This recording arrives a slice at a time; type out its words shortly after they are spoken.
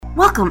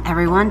Welcome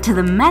everyone to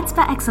the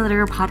MedSpa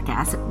Accelerator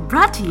podcast,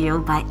 brought to you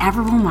by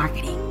Everwell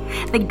Marketing,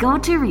 the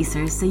go-to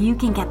resource so you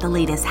can get the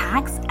latest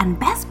hacks and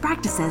best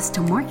practices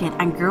to market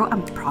and grow a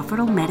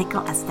profitable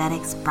medical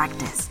aesthetics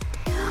practice.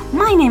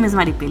 My name is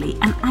Maripili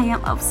and I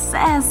am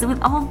obsessed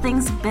with all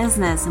things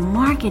business,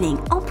 marketing,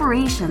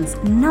 operations,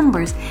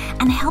 numbers,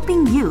 and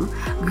helping you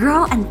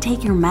grow and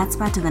take your med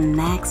spa to the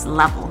next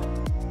level.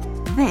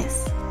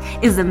 This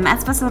is the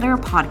MedSpa Accelerator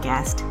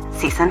podcast,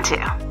 Season 2.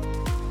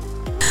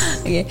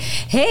 Okay.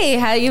 Hey,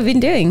 how you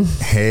been doing?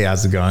 Hey,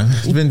 how's it going?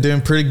 It's been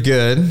doing pretty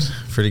good.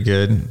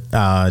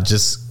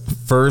 Just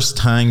first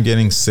time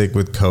getting sick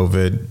with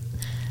COVID.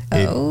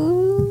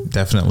 It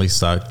definitely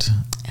sucked.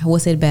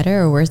 Was it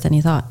better or worse than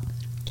you thought?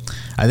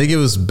 I think it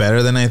was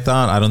better than I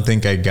thought. I don't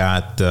think I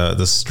got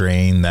the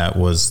strain that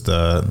was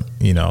the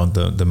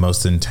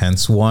most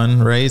intense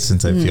one, right?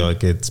 Since I feel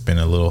like it's been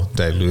a little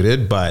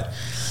diluted, but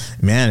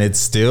man, it's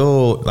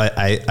still,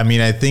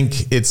 I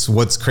think it's,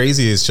 what's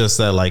crazy is just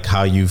that, like,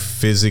 how you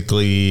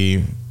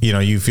physically,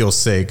 you feel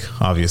sick,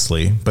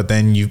 obviously, but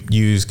then you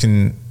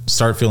can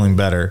start feeling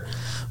better.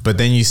 But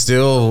then you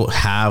still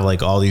have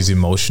like all these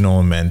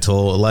emotional and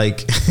mental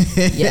issues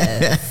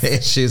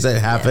that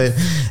happen.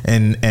 Yes.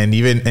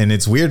 And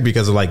it's weird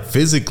because like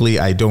physically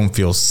I don't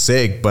feel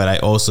sick, but I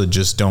also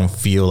just don't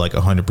feel like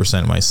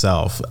 100%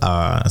 myself.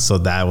 So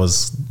that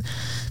was,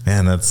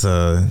 man, that's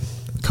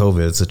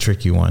COVID. It's a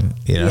tricky one.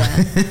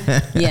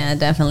 Yeah,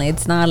 definitely.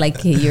 It's not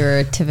like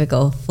your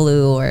typical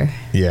flu or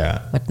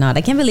whatnot.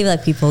 I can't believe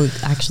like people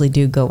actually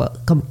do go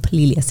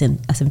completely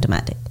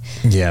asymptomatic.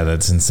 Yeah,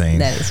 that's insane.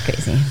 That is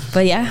crazy.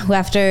 But yeah,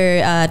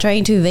 after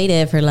trying to evade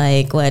it for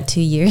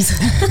 2 years,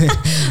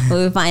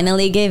 we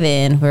finally gave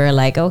in. We were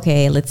like,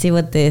 okay, let's see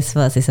what this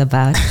is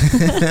about.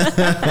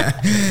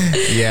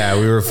 Yeah,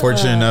 we were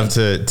fortunate enough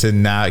to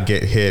not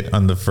get hit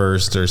on the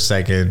first or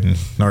second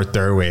or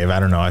third wave. I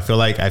don't know. I feel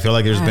like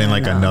there's been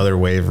like another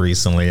wave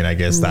recently, and I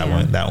guess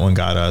that one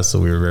got us. So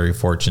we were very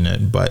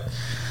fortunate, but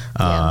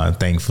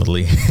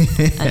thankfully.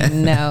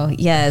 No,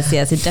 yes,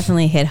 it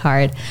definitely hit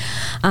hard.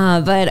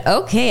 But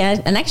okay,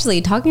 and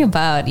actually talking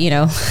about,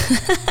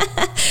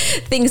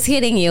 things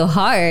hitting you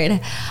hard,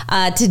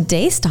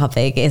 today's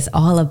topic is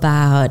all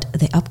about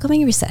the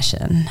upcoming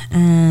recession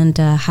and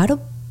how to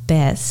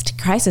best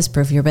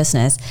crisis-proof your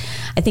business.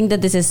 I think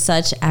that this is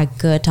such a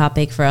good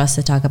topic for us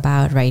to talk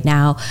about right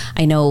now.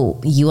 I know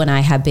you and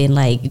I have been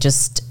like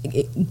just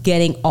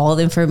getting all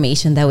the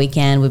information that we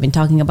can. We've been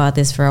talking about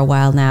this for a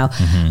while now,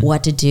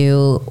 what to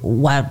do,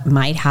 what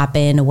might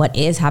happen, what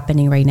is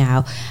happening right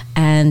now.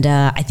 And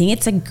I think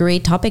it's a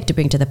great topic to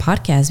bring to the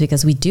podcast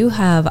because we do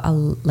have a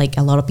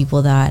lot of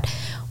people that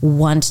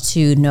want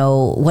to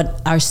know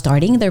what are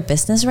starting their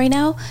business right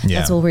now. Yeah.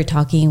 That's what we're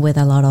talking with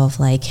a lot of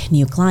like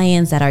new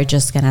clients that are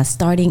just kind of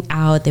starting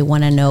out. They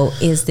want to know,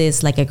 is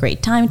this like a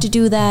great time to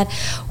do that?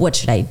 What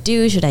should I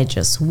do? Should I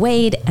just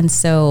wait? And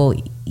so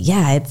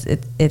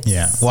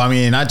it's well, I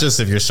mean, not just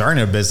if you're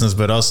starting a business,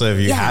 but also if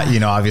you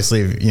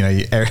obviously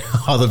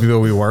all the people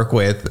we work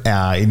with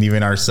and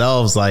even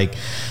ourselves, like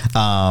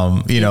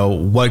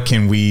what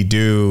can we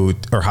do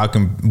or how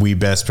can we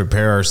best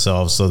prepare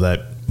ourselves so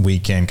that we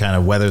can kind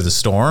of weather the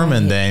storm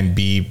and then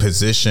be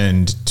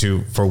positioned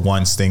for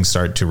once things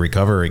start to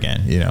recover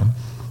again,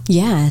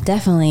 Yeah,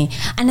 definitely.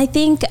 And I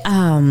think,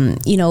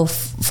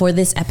 for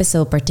this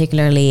episode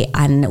particularly,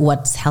 and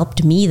what's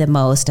helped me the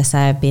most as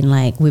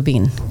we've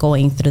been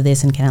going through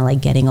this and kind of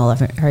like getting all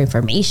of her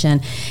information,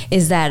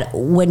 is that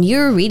when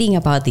you're reading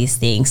about these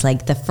things,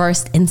 like the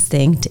first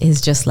instinct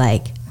is just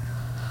like,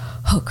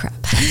 oh crap,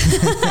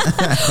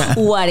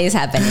 what is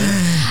happening?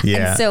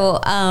 Yeah.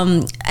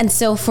 And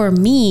so for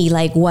me,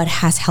 like what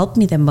has helped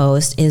me the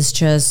most is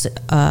just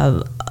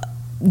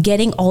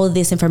getting all of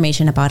this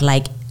information about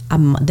like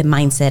the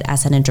mindset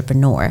as an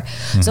entrepreneur.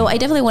 So I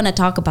definitely want to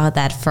talk about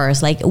that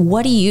first. Like,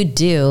 what do you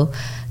do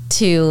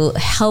to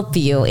help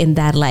you in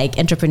that like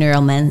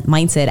entrepreneurial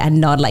mindset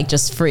and not like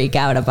just freak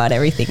out about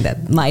everything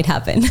that might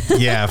happen?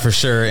 Yeah, for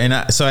sure.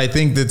 And so I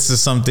think this is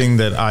something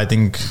that I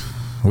think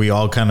we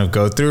all kind of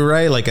go through,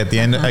 right? Like at the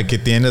end of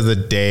the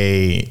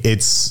day,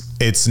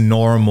 it's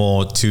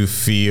normal to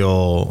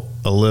feel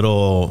a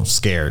little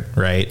scared,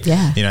 right?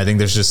 Yeah. I think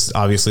there's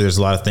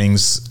a lot of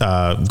things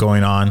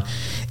going on,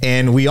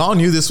 and we all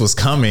knew this was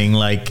coming.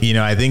 Like,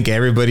 I think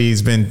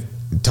everybody's been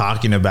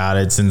talking about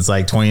it since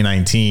like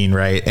 2019,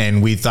 right?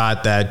 And we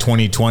thought that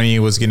 2020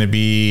 was going to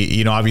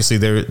be, obviously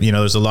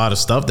there's a lot of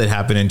stuff that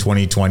happened in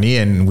 2020,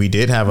 and we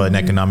did have an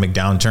economic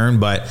downturn,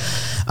 but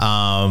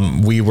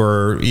we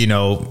were,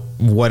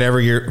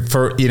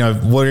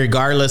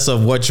 regardless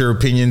of what your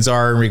opinions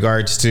are in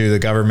regards to the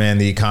government,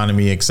 the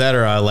economy,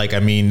 etc. Like, I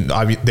mean,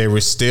 there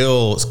was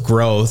still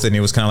growth, and it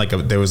was kind of like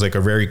there was like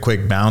a very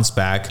quick bounce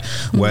back,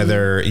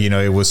 whether,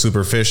 it was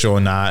superficial or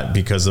not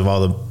because of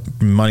all the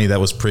money that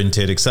was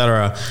printed,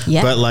 etc.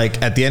 Yeah. But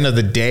like at the end of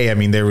the day, I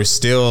mean, there was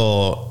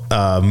still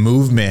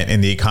movement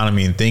in the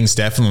economy, and things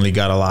definitely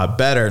got a lot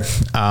better.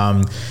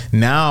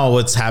 Now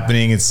what's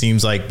happening, it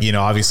seems like, you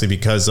know, obviously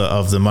because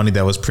of the money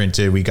that was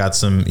printed, we got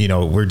some, you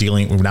know, we're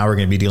going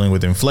to be dealing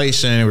with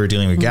inflation, we're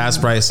dealing with gas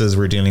prices,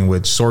 we're dealing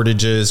with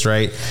shortages,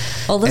 right?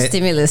 All the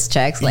stimulus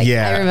checks, like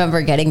I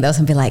remember getting those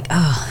and be like,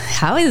 oh,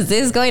 how is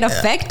this going to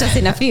affect us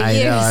in a few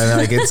years? I know,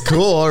 like it's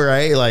cool,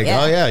 right? Like,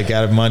 oh yeah, I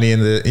got money in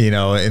the, you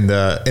know, in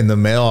the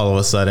mail all of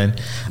a sudden.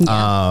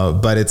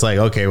 But it's like,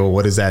 okay, well,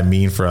 what does that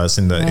mean for us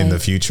in the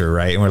future,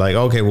 right? And we're like,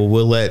 okay, well,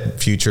 we'll let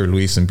future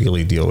Luis and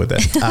Billy deal with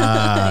it.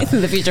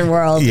 In the future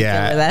world.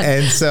 Yeah.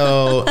 And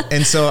so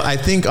I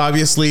think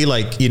obviously,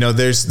 like, you know,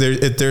 there's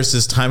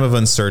this time of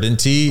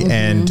uncertainty,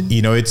 and,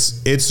 you know,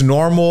 it's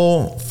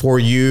normal for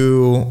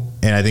you.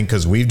 And I think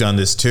because we've done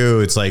this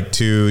too, it's like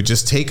to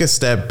just take a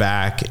step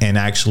back, and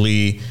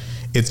actually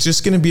it's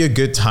just going to be a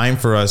good time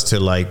for us to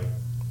like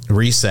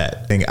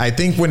reset. I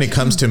think when it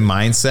comes to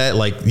mindset,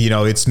 like, you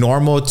know, it's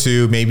normal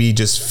to maybe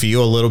just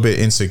feel a little bit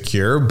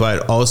insecure,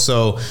 but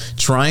also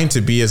trying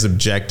to be as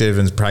objective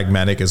and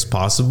pragmatic as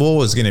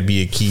possible is going to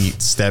be a key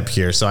step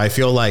here. So I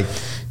feel like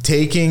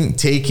taking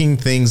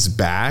things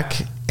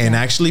back and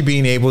actually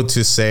being able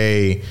to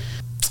say,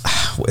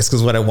 it's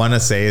because what I want to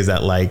say is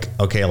that, like,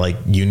 okay, like,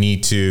 you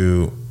need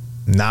to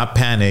not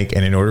panic.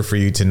 And in order for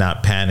you to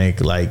not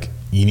panic, like,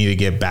 you need to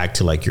get back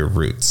to like your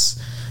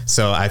roots.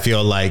 So I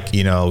feel like,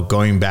 you know,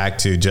 going back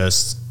to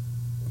just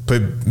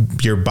put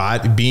your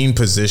body, being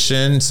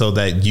positioned so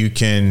that you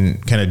can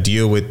kind of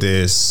deal with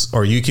this,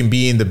 or you can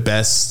be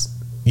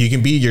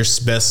your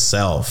best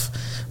self.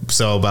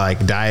 So by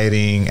like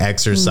dieting,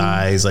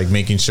 exercise, like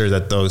making sure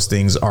that those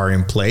things are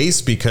in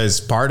place,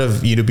 because part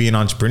of you to be an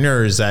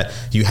entrepreneur is that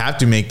you have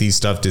to make these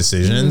tough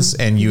decisions,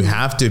 and you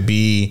have to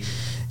be,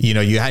 you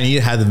know, you need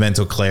to have the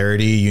mental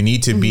clarity. You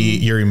need to be,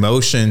 your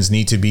emotions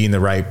need to be in the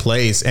right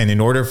place. And in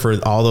order for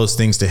all those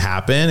things to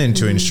happen, and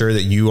to ensure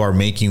that you are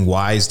making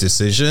wise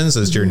decisions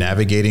as you're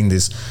navigating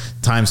these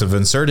times of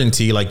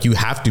uncertainty, like, you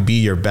have to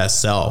be your best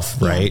self.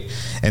 Right.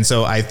 And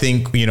so I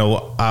think, you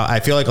know,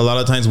 I feel like a lot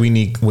of times we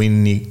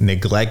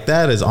neglect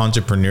that as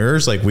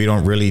entrepreneurs. Like, we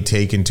don't really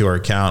take into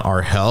account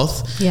our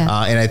health.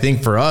 And I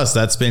think for us,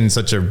 that's been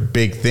such a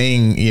big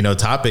thing, you know,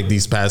 topic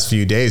these past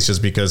few days,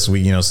 just because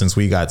we, you know, since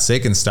we got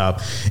sick and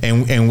stuff.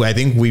 And I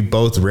think we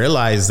both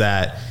realize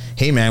that,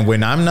 hey man,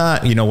 when I'm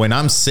not, you know, when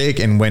I'm sick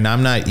and when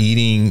I'm not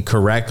eating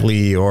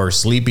correctly or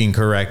sleeping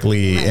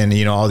correctly, and,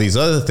 you know, all these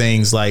other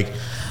things, like,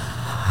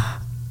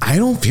 I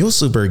don't feel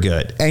super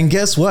good. And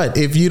guess what?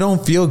 If you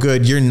don't feel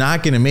good, you're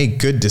not going to make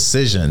good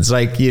decisions.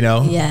 Like, you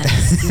know.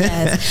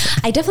 Yes.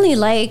 I definitely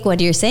like what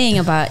you're saying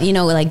about, you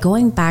know, like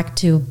going back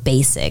to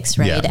basics,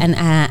 right?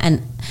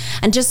 And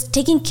just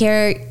taking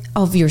care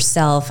of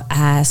yourself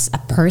as a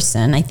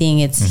person. I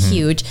think it's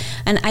huge.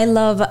 And I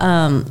love,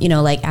 you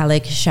know, like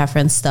Alex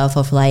Schafran's stuff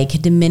of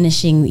like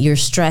diminishing your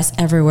stress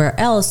everywhere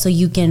else, so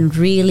you can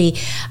really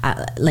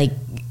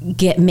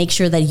make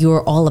sure that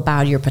you're all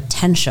about your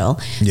potential.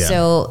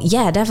 So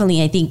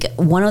definitely, I think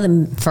one of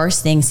the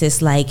first things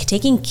is like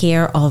taking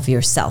care of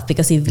yourself,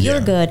 because if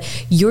you're good,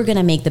 you're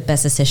gonna make the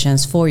best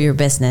decisions for your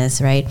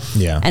business, right?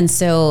 And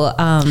so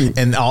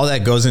and all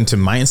that goes into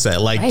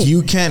mindset. Like,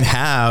 you can't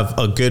have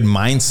a good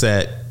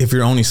mindset if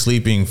you're only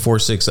sleeping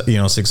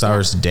 6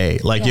 hours a day.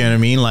 Like, you know what I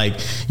mean? Like,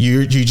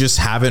 you just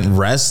haven't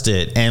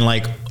rested. And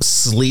like,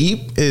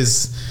 sleep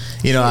is,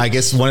 you know, I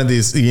guess one of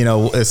these, you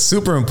know, is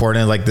super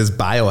important, like this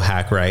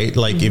biohack, right?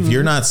 Like, if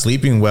you're not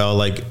sleeping well,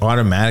 like,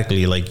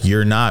 automatically, like,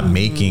 you're not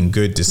making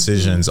good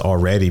decisions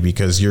already,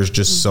 because you're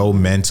just so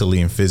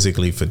mentally and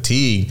physically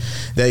fatigued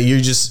that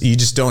you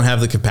just don't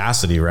have the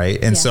capacity,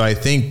 right? And so I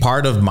think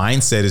part of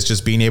mindset is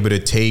just being able to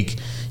take,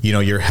 you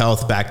know, your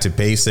health back to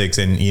basics,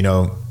 and, you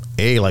know,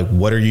 like,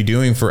 what are you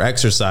doing for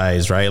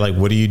exercise, right? Like,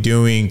 what are you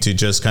doing to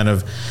just kind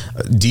of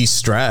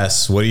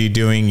de-stress? What are you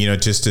doing, you know,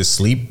 just to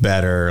sleep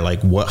better?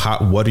 Like,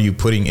 what are you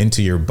putting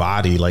into your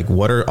body? Like,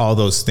 what are all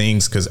those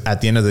things? Because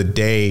at the end of the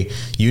day,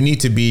 you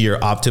need to be your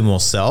optimal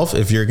self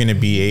if you're going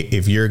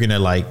to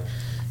like,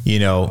 you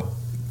know,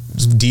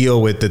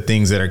 deal with the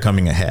things that are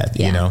coming ahead,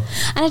 you know?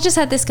 And I just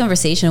had this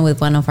conversation with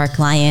one of our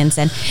clients,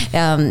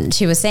 and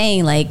she was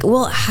saying like,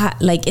 well,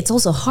 like, it's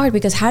also hard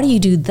because how do you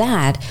do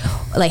that?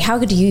 Like, how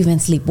could you even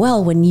sleep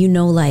well when, you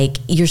know, like,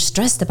 you're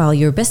stressed about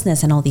your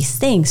business and all these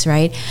things,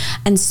 right?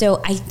 And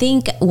so I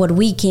think what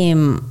we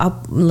came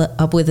up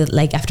with,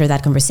 like, after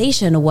that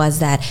conversation, was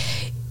that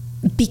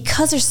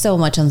because there's so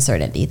much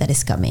uncertainty that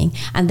is coming,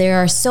 and there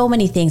are so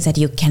many things that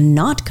you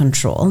cannot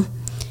control,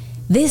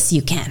 this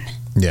you can.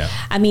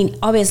 I mean,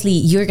 obviously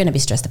you're going to be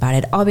stressed about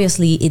it.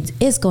 Obviously it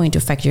is going to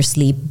affect your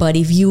sleep. But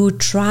if you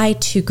try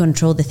to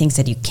control the things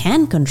that you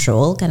can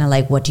control, kind of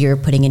like what you're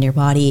putting in your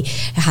body,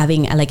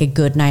 having like a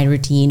good night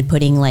routine,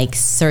 putting like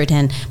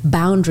certain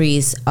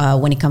boundaries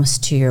when it comes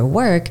to your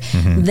work,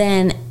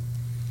 then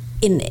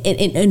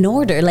in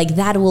order, like,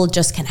 that will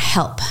just kind of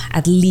help,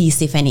 at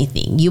least, if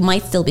anything. You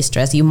might still be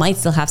stressed, you might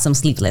still have some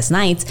sleepless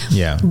nights,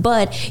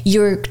 but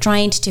you're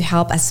trying to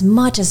help as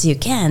much as you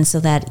can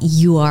so that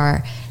you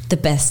are the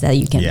best that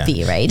you can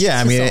be, right?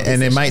 Yeah, I mean,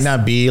 and it might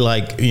not be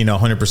like,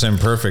 100%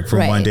 perfect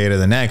from one day to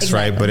the next,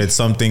 right? But it's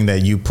something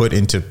that you put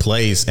into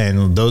place,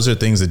 and those are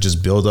things that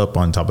just build up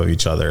on top of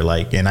each other.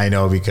 Like, and I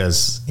know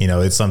because,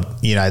 it's some,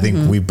 I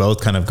think we've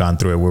both kind of gone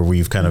through it where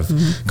we've kind of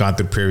gone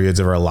through periods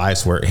of our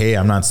lives where, hey,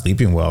 I'm not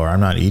sleeping well, or I'm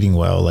not eating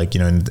well, like,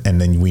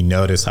 and then we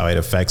notice how it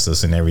affects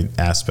us in every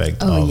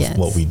aspect of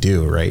what we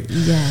do, right?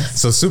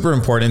 Yes. So super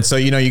important. So,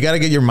 you got to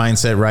get your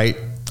mindset right.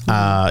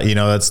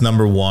 That's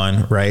number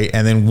one, right?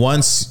 And then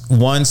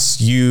once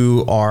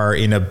you are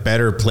in a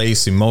better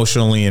place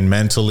emotionally and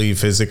mentally,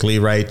 physically,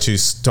 right, to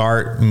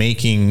start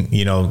making,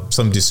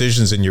 some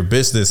decisions in your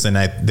business,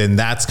 then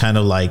that's kind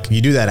of like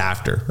you do that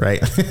after,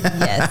 right?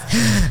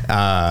 Yes.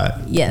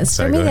 Yes.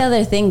 Sorry, for me, the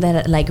other thing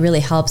that like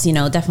really helps,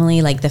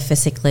 definitely like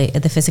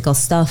the physical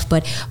stuff,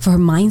 but for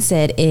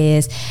mindset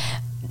is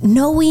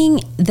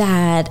knowing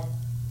that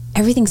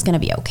everything's going to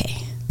be okay.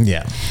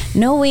 Yeah.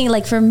 Knowing,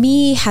 like, for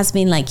me has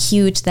been like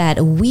huge that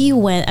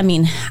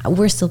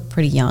we're still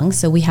pretty young,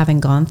 so we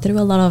haven't gone through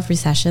a lot of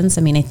recessions.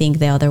 I mean, I think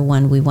the other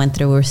one we went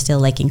through, we're still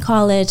like in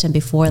college, and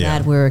before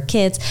that we were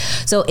kids.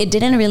 So it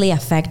didn't really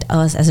affect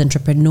us as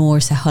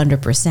entrepreneurs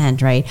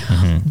 100%, right?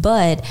 Mm-hmm.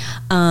 But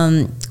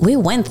we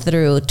went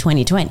through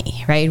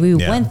 2020, right? We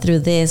went through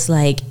this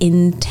like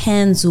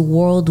intense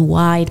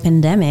worldwide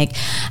pandemic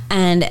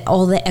and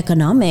all the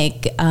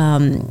economic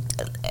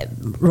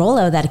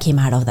rollout that came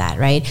out of that,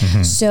 right?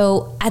 Mm-hmm.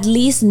 So at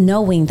least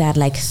knowing that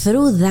like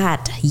through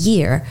that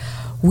year,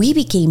 we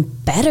became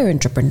better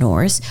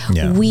entrepreneurs.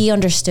 Yeah. We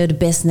understood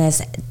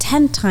business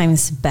 10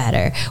 times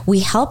better.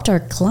 We helped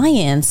our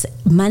clients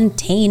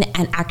maintain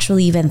and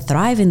actually even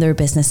thrive in their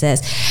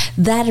businesses.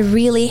 That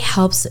really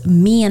helps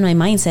me and my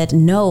mindset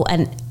know,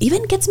 and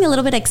even gets me a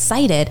little bit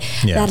excited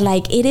that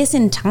like it is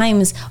in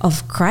times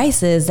of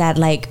crisis that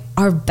like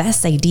our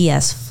best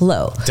ideas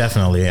flow.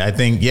 Definitely. I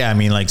think,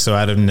 so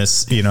out of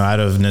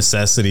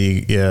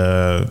necessity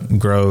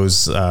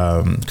grows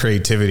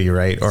creativity,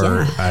 right?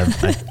 Or I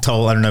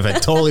don't know if I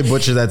totally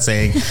butchered that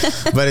saying,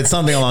 but it's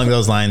something along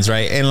those lines,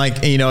 right? And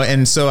like,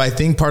 and so I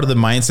think part of the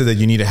mindset that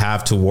you need to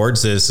have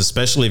towards this,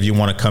 especially if you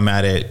want to come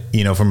at it,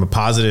 from a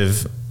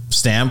positive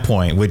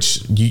standpoint,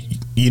 which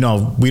we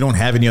don't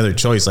have any other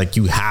choice. Like,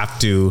 you have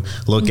to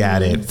look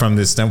at it from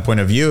this standpoint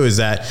of view, is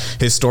that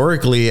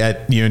historically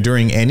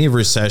during any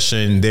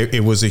recession,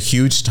 it was a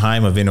huge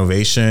time of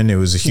innovation. It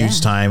was a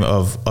huge time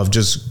of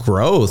just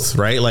growth,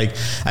 right? Like,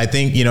 I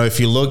think,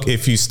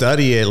 if you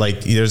study it,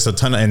 like there's a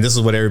ton of, and this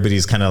is what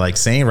everybody's kind of like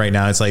saying right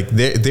now. It's like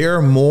there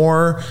are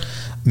more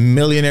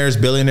millionaires,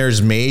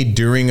 billionaires made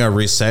during a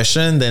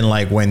recession than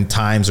like when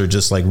times are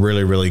just like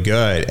really, really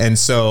good. And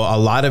so a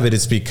lot of it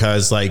is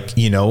because like,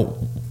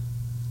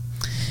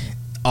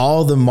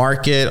 all the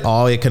market,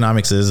 all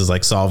economics is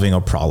like solving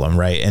a problem,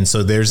 right? And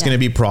so there's going to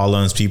be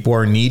problems. People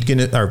are going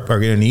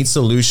to need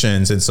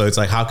solutions. And so it's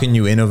like, how can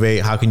you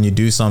innovate? How can you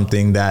do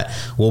something that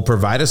will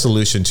provide a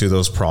solution to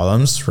those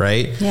problems,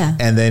 right? Yeah.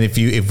 And then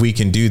if we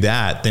can do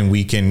that, then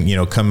we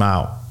can, come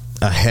out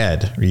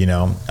ahead,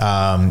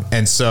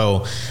 and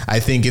so I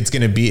think it's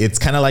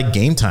kind of like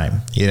game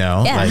time,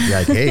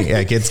 like hey,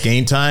 like it's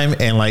game time,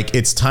 and like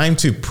it's time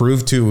to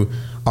prove to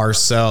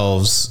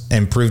ourselves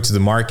and prove to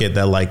the market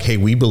that like, hey,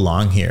 we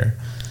belong here.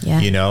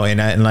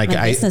 And like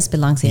my business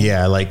belongs here.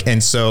 Yeah, like,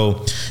 and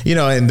so,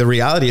 and the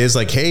reality is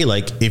like, hey,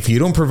 like if you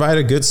don't provide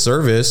a good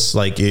service,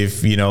 like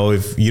if you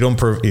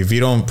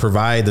don't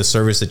provide the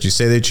service that you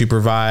say that you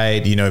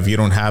provide, if you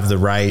don't have the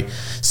right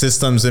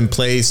systems in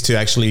place to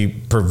actually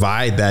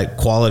provide that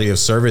quality of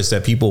service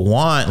that people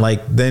want,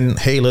 like, then,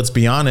 hey, let's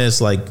be honest,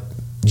 like,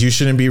 you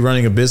shouldn't be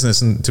running a business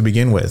to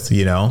begin with,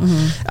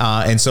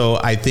 and so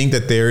I think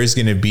that there is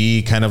going to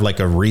be kind of like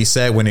a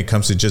reset when it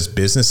comes to just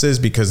businesses,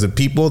 because the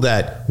people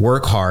that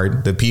work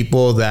hard, the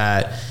people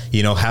that,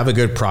 have a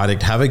good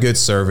product, have a good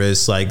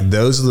service, like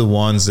those are the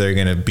ones that are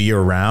going to be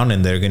around,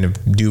 and they're going to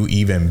do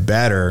even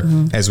better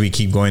as we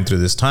keep going through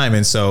this time.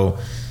 And so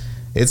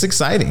it's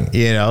exciting,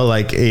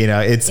 I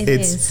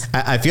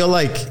feel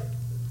like,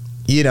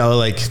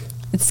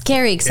 it's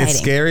scary exciting. It's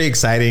scary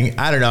exciting.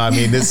 I don't know. I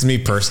mean, this is me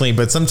personally,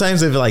 but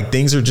sometimes if like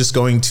things are just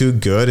going too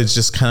good, it's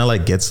just kind of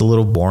like gets a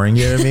little boring.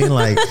 You know what I mean?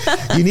 Like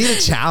you need a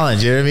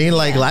challenge. You know what I mean?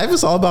 Like life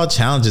is all about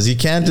challenges. You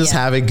can't just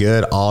have it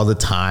good all the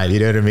time.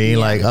 You know what I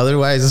mean? Like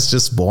otherwise it's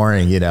just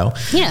boring, Yeah.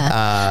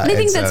 And I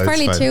think that's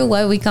partly too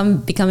why we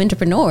become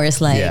entrepreneurs.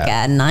 Like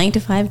a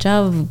 9-to-5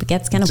 job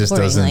gets kind of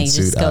boring. Like you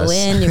just go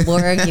in, you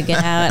work, you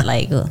get out,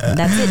 like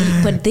that's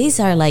it. But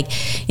these are like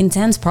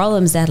intense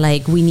problems that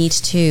like we need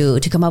to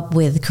come up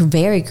with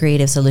very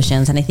creative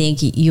solutions. And I think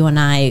you and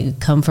I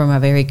come from a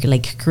very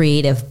like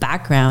creative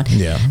background.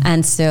 Yeah.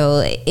 And so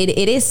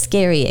it is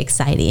scary,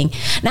 exciting.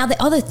 Now,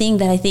 the other thing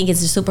that I think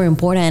is super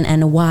important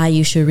and why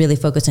you should really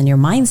focus on your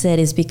mindset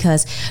is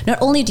because not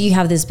only do you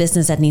have this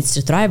business that needs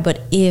to thrive,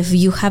 but if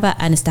you have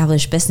an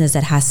established business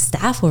that has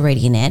staff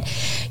already in it,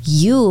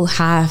 you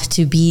have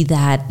to be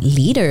that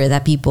leader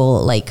that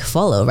people like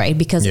follow, right?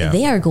 Because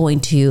they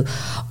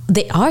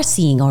are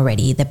seeing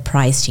already the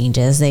price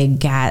changes, the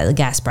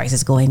gas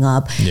prices going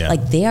up. Yeah.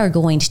 Like they are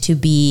going to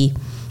be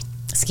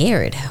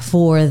scared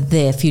for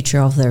the future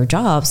of their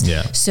jobs.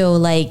 Yeah. So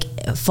like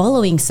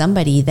following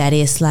somebody that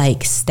is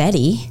like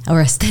steady,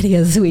 or as steady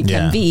as we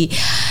can be,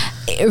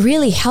 it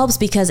really helps,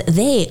 because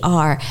they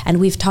are, and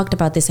we've talked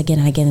about this again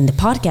and again in the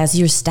podcast,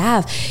 your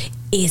staff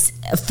is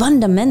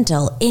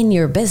fundamental in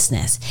your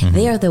business.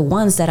 They are the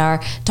ones that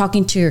are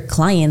talking to your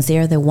clients. They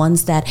are the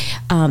ones that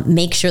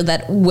make sure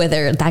that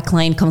whether that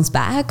client comes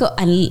back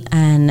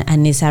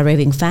and is a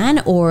raving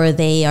fan, or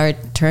they are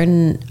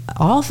turned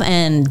off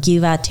and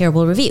give a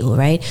terrible review,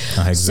 right?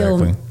 Exactly.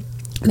 So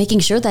making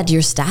sure that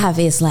your staff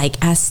is like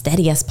as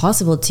steady as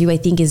possible too, I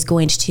think is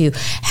going to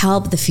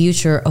help the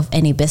future of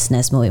any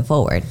business moving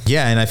forward.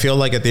 Yeah. And I feel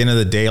like at the end of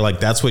the day, like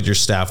that's what your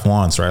staff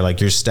wants, right?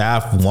 Like your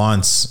staff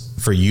wants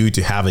for you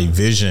to have a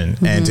vision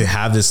and to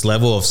have this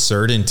level of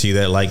certainty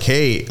that like,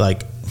 hey,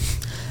 like,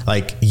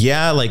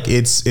 yeah, like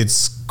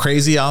it's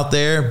crazy out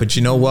there, but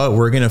you know what?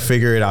 We're going to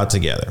figure it out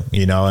together,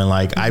 you know? And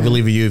like, I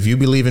believe in you. If you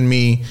believe in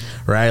me,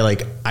 right?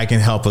 Like I can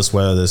help us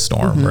weather this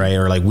storm, right?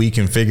 Or like we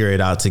can figure it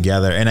out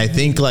together. And I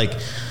think like,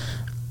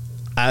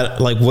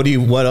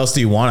 what else do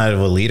you want out of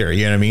a leader?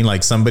 You know what I mean?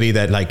 Like somebody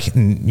that like,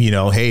 you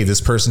know, hey,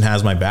 this person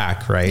has my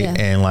back, right? Yeah.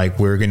 And like,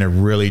 we're going to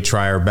really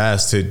try our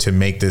best to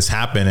make this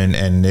happen.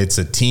 And it's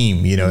a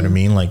team, you know what I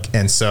mean? Like,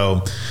 and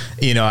so,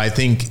 you know, I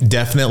think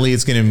definitely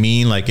it's going to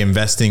mean like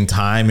investing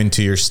time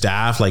into your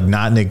staff, like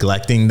not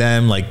neglecting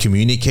them, like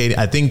communicating.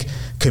 I think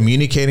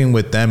communicating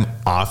with them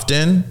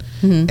often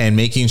and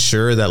making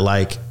sure that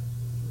like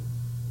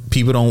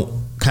people don't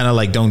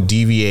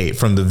deviate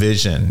from the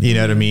vision, you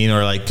know what I mean?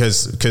 Or like,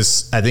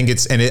 cause I think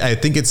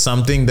it's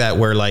something that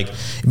where like,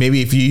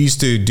 maybe if you used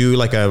to do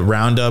like a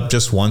roundup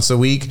just once a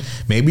week,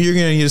 maybe you're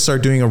going to need to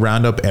start doing a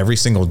roundup every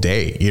single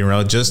day, you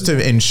know, just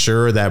to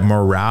ensure that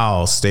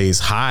morale stays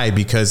high,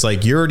 because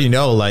like, you already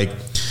know, like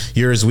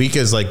you're as weak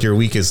as like your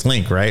weakest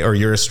link, right? Or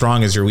you're as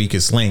strong as your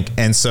weakest link.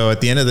 And so at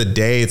the end of the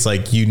day, it's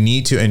like, you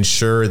need to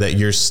ensure that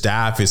your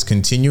staff is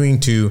continuing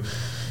to,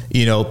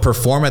 you know,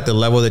 perform at the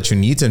level that you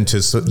need them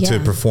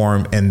to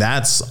perform. And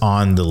that's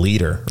on the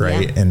leader,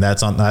 right? Yeah. And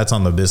that's on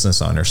the business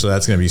owner. So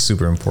that's going to be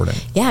super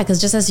important. Yeah. Cause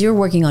just as you're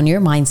working on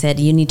your mindset,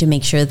 you need to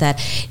make sure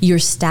that your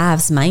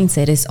staff's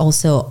mindset is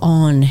also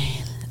on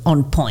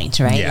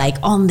point, right? Yeah. Like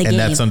on the game. And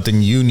that's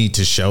something you need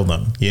to show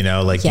them, you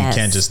know, like you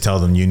can't just tell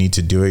them. You need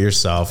to do it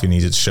yourself. You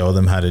need to show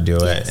them how to do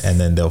it, and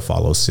then they'll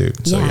follow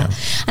suit. So, yeah.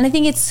 And I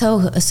think it's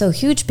so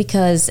huge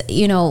because,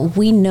 you know,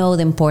 we know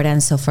the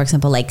importance of, for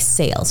example, like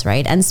sales,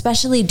 right? And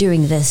especially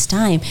during this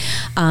time,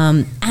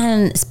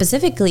 and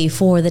specifically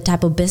for the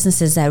type of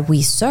businesses that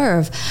we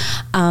serve,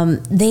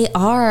 they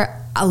are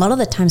a lot of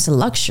the times a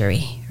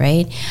luxury,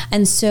 right?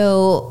 And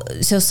so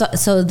those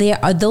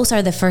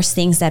are the first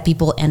things that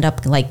people end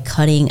up like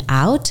cutting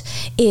out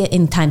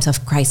in times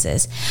of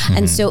crisis.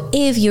 And so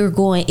if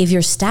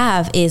your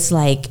staff is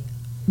like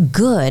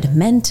good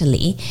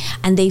mentally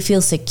and they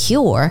feel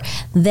secure,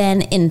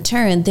 then in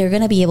turn they're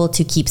going to be able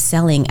to keep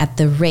selling at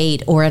the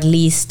rate, or at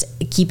least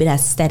keep it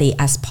as steady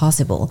as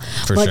possible.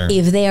 But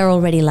if they are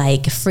already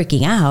like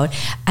freaking out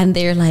and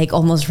they're like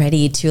almost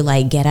ready to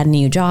like get a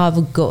new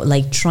job, go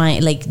like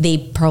trying, like they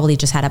probably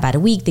just had a bad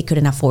week, they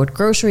couldn't afford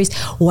groceries,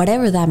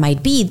 whatever that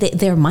might be,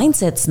 their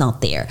mindset's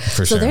not there.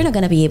 So they're not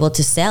going to be able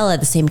to sell at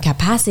the same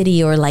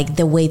capacity or like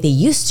the way they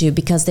used to,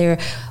 because they're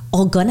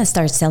all gonna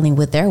start selling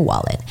with their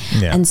wallet.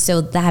 And so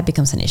that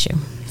becomes an issue.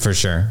 For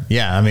sure.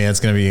 Yeah. I mean, it's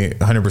going to be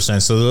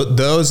 100%. So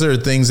those are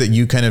things that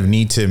you kind of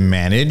need to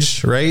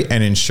manage, right?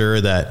 And ensure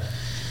that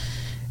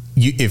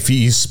if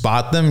you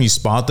spot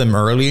them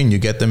early and you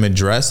get them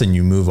addressed and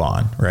you move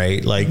on,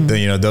 right? Like,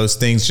 you know, those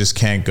things just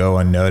can't go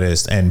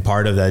unnoticed. And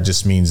part of that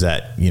just means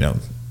that, you know,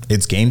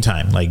 it's game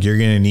time. Like you're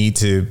going to need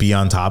to be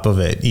on top of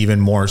it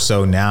even more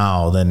so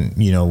now than,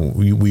 you know,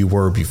 we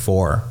were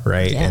before.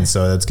 Right. Yeah. And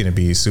so that's going to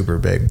be super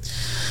big.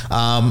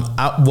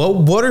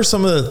 What are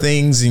some of the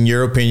things in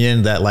your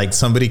opinion that like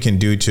somebody can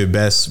do to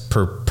best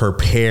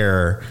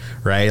prepare,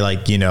 right?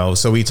 Like, you know,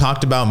 so we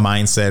talked about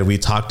mindset, we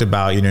talked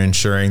about, you know,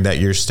 ensuring that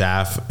your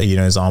staff, you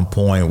know, is on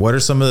point. What are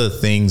some of the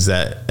things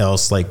that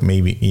else, like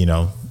maybe, you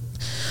know,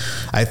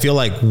 I feel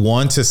like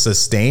one to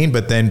sustain,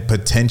 but then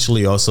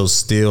potentially also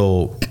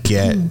still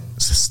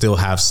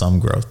have some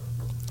growth.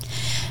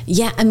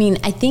 Yeah. I mean,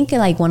 I think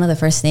like one of the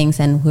first things,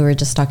 and we were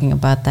just talking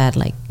about that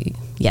like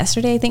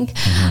yesterday, I think,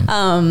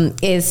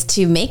 is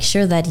to make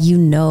sure that you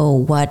know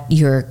what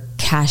your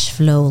cash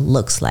flow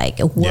looks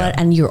like,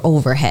 and your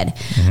overhead.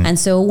 And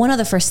so one of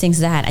the first things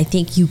that I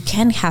think you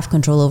can have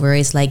control over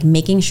is like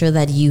making sure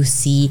that you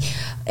see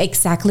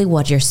exactly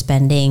what you're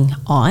spending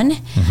on,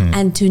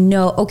 and to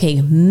know, okay,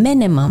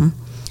 minimum,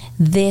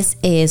 this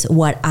is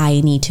what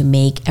I need to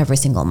make every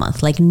single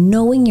month. Like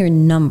knowing your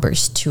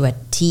numbers to a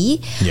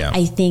T,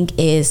 I think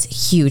is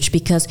huge,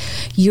 because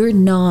you're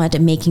not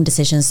making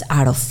decisions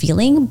out of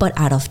feeling, but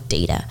out of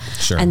data.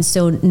 And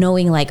so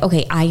knowing like,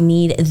 okay, I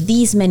need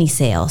these many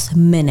sales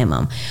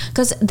minimum.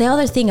 Because the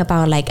other thing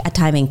about like a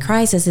time in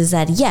crisis is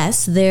that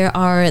yes,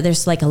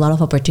 there's like a lot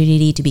of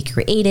opportunity to be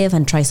creative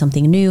and try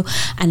something new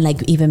and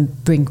like even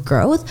bring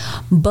growth,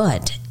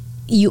 but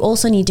you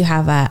also need to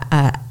have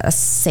a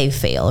safe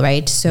fail,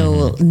 right?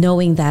 So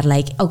knowing that,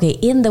 like, okay,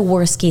 in the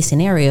worst case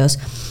scenarios,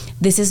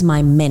 this is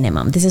my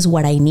minimum. This is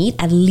what I need,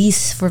 at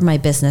least for my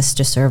business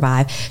to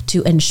survive,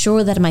 to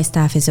ensure that my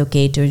staff is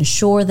okay, to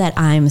ensure that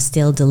I'm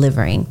still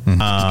delivering.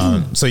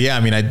 So yeah,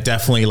 I mean, I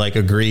definitely like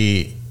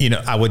agree. You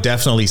know, I would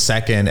definitely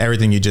second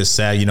everything you just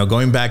said. You know,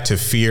 going back to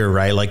fear,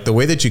 right? Like the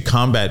way that you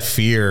combat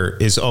fear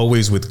is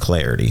always with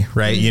clarity,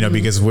 right? You know,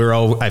 because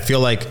I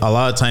feel like a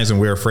lot of times when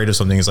we're afraid of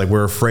something, it's like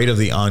we're afraid of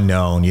the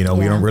unknown. You know,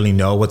 we don't really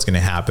know what's going to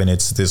happen.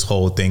 It's this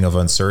whole thing of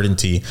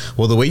uncertainty.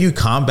 Well, the way you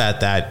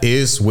combat that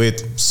is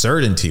with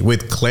certainty,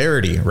 with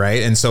clarity,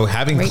 right? And so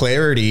having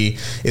clarity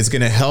is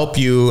going to help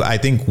you, I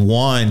think,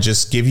 one,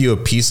 just give you a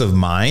peace of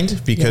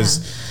mind,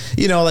 because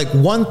you know, like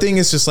one thing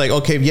is just like,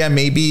 okay, yeah,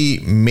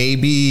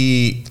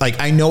 maybe like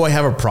I know I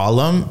have a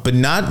problem, but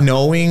not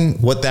knowing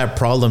what that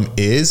problem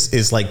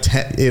is like,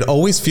 it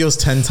always feels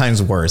 10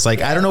 times worse.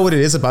 Like, I don't know what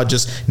it is about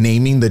just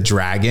naming the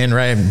dragon,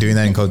 right? I'm doing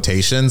that in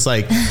quotations,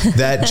 like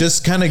that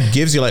just kind of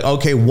gives you like,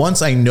 okay,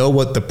 once I know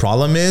what the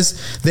problem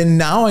is, then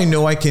now I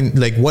know I can,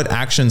 like, what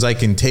actions I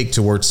can take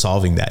towards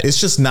solving that. It's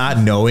just not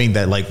knowing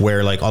that, like,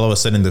 where like all of a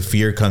sudden the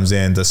fear comes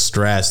in, the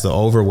stress, the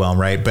overwhelm,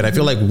 right? But I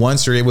feel like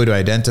once you're able to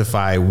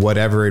identify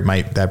whatever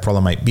that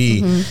problem might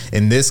be,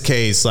 in this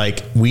case,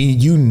 like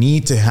you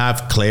need to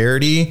have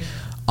clarity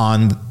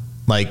on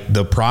like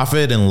the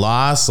profit and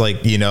loss,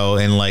 like, you know,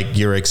 and like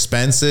your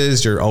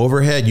expenses, your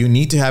overhead. You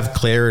need to have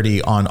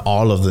clarity on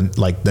all of the,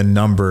 like, the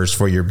numbers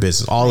for your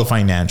business, all the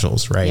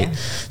financials, right? Yeah.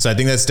 So I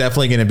think that's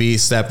definitely going to be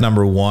step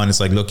number one. It's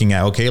like looking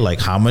at, okay, like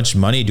how much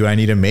money do I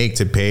need to make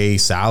to pay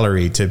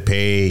salary, to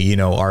pay, you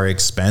know, our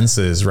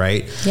expenses,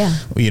 right? Yeah.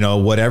 You know,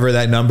 whatever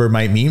that number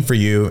might mean for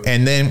you.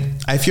 And then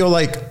I feel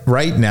like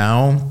right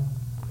now,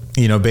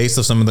 you know, based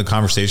on some of the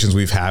conversations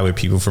we've had with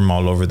people from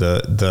all over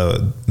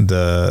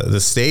the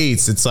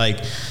States, it's like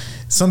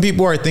some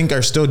people I think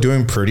are still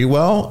doing pretty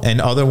well, and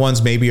other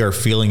ones maybe are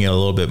feeling it a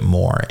little bit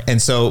more.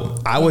 And so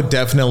I would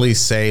definitely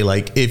say,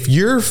 like, if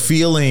you're not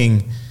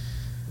feeling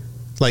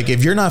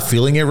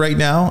it right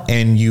now,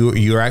 and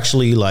you're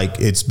actually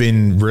like, it's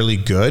been really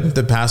good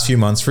the past few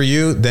months for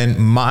you, then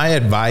my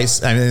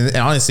advice, I mean,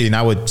 honestly, and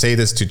I would say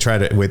this to try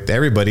to with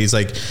everybody, is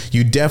like,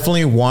 you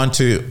definitely want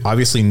to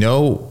obviously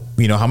know,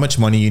 you know, how much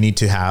money you need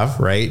to have,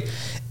 right?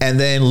 And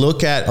then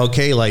look at,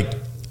 okay, like,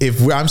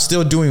 if I'm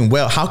still doing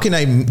well, how can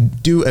I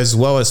do as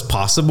well as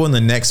possible in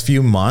the next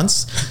few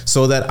months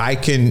so that I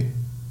can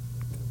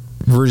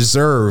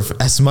reserve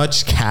as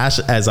much cash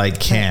as I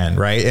can,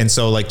 right? And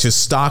so, like, to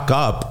stock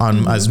up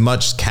on as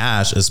much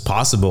cash as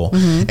possible.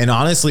 And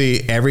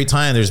honestly, every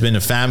time there's been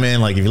a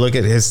famine, like if you look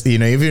at his, you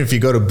know, even if you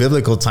go to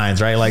biblical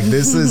times, right? Like,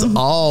 this is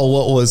all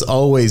what was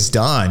always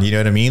done. You know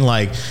what I mean?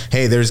 Like,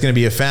 hey, there's going to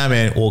be a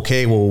famine.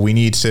 Okay, well, we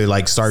need to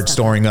like start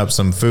storing up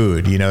some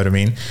food. You know what I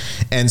mean?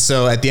 And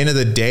so at the end of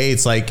the day,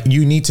 it's like,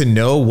 you need to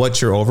know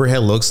what your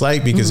overhead looks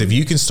like, because if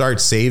you can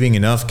start saving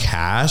enough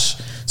cash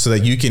so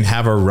that you can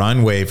have a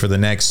runway for the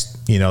next,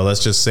 you know,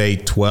 let's just say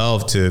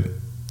 12 to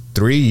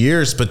 3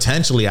 years,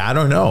 potentially, I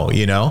don't know,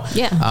 you know,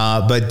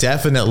 but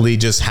definitely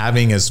just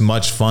having as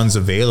much funds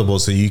available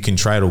so you can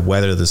try to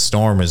weather the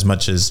storm as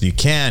much as you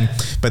can.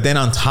 But then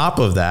on top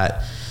of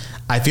that,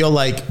 I feel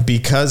like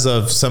because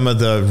of some of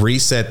the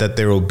reset that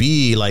there will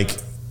be, like,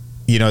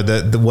 you know,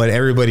 the what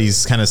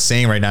everybody's kind of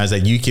saying right now is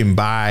that you can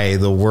buy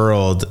the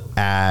world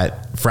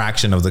at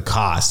fraction of the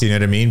cost. You know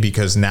what I mean?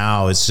 Because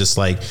now it's just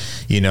like,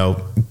 you know,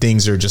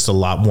 things are just a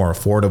lot more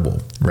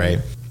affordable, right?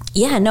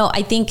 Yeah, no,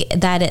 I think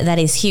that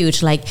is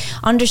huge. Like,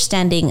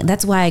 understanding,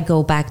 that's why I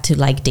go back to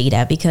like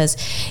data, because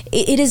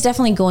it is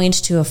definitely going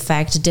to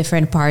affect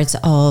different parts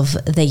of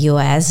the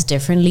US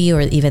differently,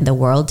 or even the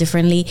world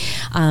differently.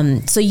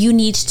 So you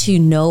need to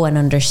know and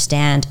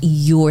understand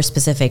your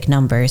specific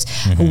numbers.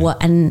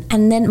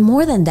 And then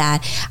more than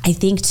that, I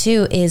think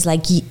too, is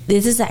like,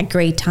 this is a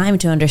great time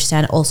to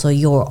understand also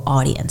your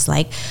audience.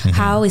 Like,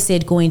 how is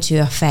it going to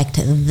affect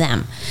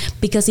them?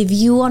 Because if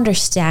you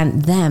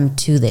understand them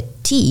to the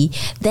T,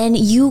 then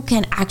you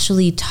can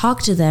actually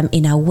talk to them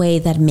in a way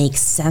that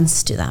makes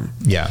sense to them.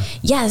 Yeah.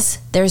 Yes,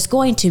 there's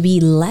going to be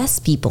less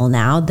people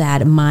now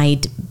that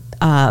might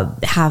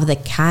have the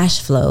cash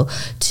flow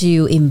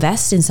to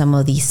invest in some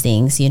of these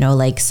things, you know,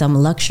 like some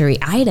luxury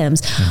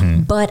items.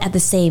 But at the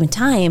same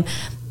time,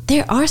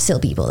 there are still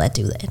people that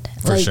do that.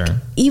 For like, sure.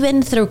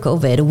 Even through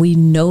COVID, we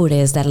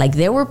noticed that like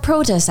there were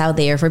protests out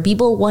there for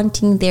people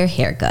wanting their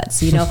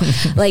haircuts, you know,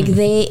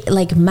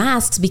 like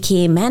masks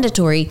became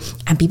mandatory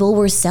and people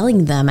were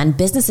selling them, and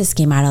businesses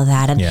came out of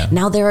that. And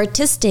now they're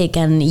artistic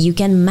and you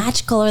can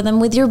match color them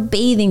with your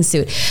bathing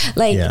suit.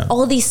 Like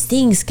all these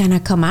things kind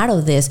of come out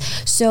of this.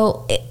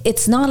 So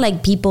it's not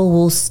like people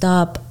will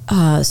stop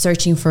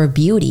searching for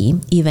beauty,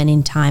 even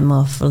in time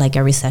of like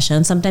a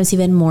recession, sometimes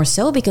even more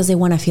so, because they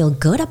want to feel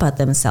good about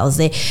themselves.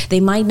 They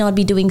might not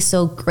be doing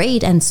so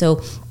great. And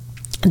so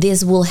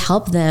this will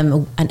help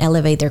them and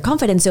elevate their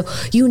confidence. So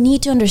you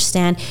need to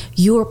understand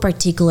your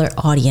particular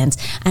audience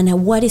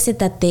and what is it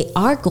that they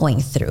are going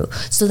through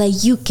so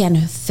that you can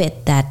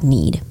fit that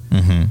need.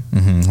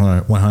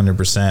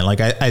 100%. Like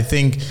I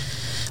think,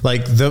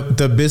 like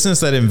the business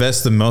that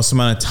invests the most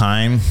amount of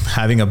time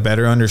having a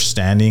better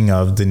understanding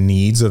of the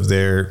needs of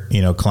their,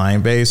 you know,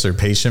 client base or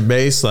patient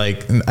base,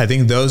 like I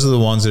think those are the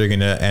ones that are going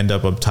to end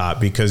up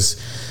top,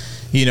 because,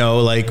 you know,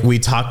 like we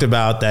talked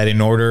about that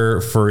in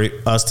order for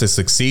us to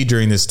succeed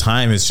during this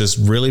time, it's just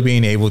really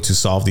being able to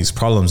solve these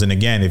problems. And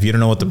again, if you don't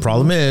know what the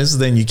problem is,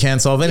 then you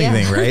can't solve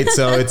anything, right?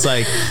 So it's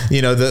like,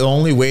 you know, the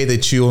only way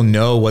that you'll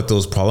know what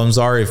those problems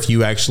are if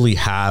you actually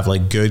have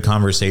like good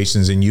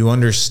conversations and you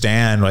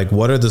understand like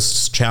what are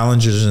the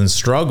challenges and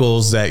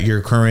struggles that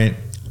your current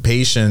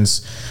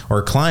patients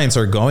or clients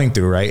are going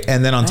through, right?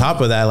 And then on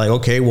top of that, like,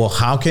 okay, well,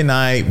 how can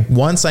I,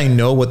 once I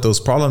know what those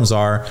problems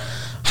are,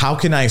 how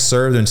can I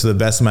serve them to the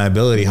best of my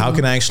ability? How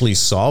can I actually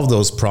solve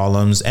those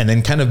problems, and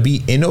then kind of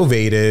be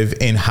innovative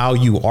in how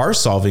you are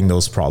solving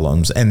those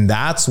problems? And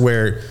that's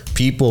where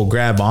people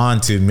grab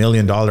on to $1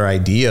 million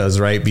ideas,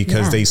 right?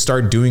 Because they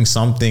start doing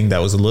something that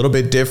was a little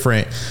bit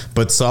different,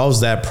 but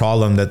solves that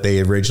problem that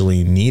they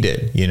originally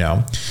needed, you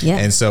know? Yeah.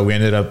 And so we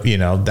ended up, you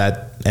know,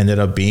 that ended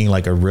up being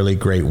like a really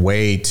great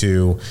way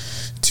to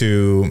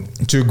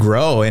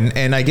grow.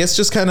 And I guess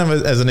just kind of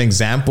as an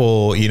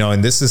example, you know,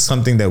 and this is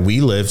something that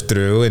we lived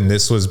through, and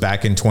this was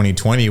back in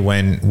 2020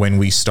 when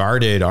we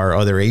started our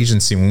other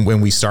agency, when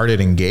we started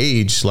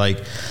Engage,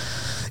 like,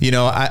 you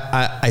know,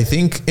 I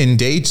think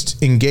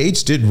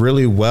Engage did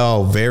really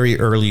well very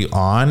early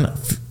on,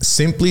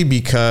 simply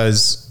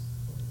because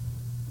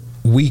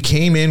we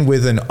came in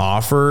with an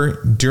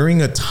offer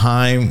during a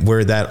time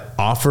where that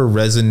offer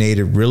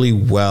resonated really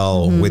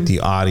well with the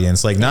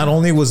audience. Like, not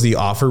only was the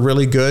offer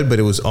really good, but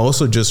it was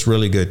also just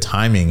really good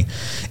timing.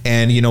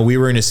 And, you know, we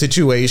were in a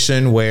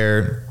situation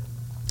where,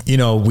 you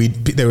know,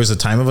 there was a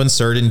time of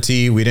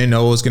uncertainty. We didn't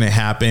know what was going to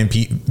happen.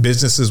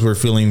 Businesses were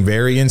feeling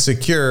very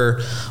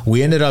insecure.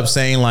 We ended up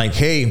saying like,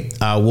 hey,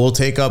 we'll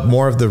take up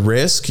more of the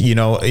risk. You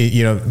know,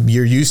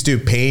 you're used to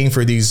paying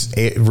for these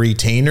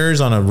retainers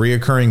on a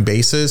reoccurring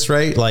basis,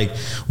 right? Like,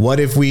 what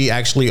if we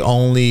actually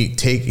only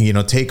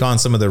take on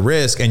some of the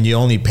risk, and you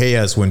only pay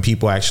us when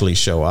people actually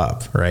show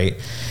up, right?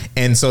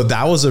 And so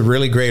that was a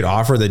really great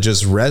offer that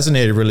just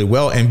resonated really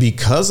well. And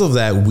because of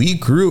that, we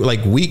grew.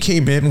 Like, we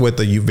came in with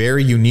a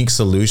very unique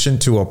solution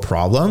to a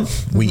problem.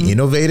 We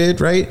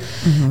innovated, right?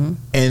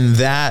 And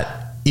that,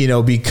 you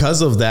know,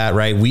 because of that,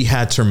 right, we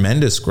had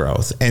tremendous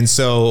growth. And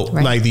so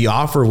like the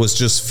offer was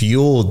just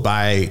fueled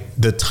by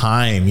the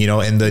time, you know,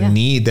 and the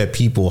need that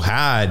people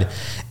had.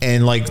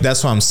 And like,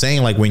 that's what I'm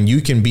saying. Like, when you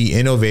can be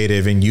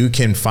innovative and you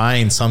can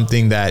find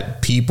something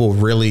that people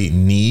really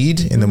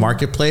need in the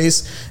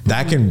marketplace,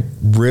 that can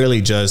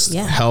really just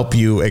help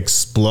you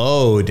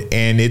explode.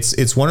 And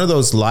it's one of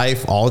those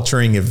life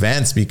altering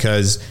events,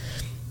 because,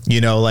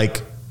 you know,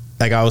 like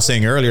I was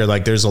saying earlier,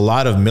 like there's a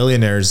lot of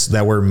millionaires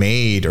that were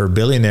made, or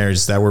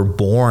billionaires that were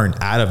born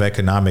out of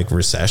economic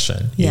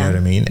recession. You know what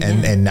I mean?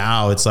 And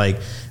now it's like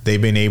they've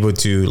been able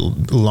to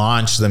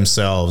launch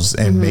themselves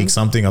and make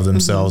something of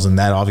themselves. And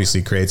that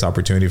obviously creates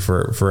opportunity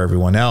for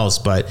everyone else.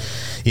 But,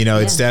 you know,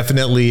 it's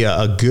definitely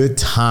a good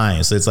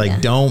time. So it's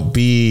like, don't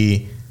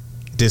be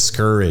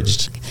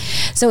discouraged.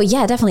 So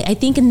yeah, definitely. I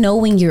think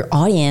knowing your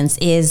audience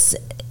is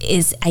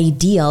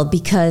ideal,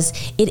 because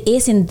it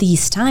is in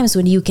these times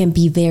when you can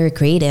be very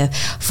creative.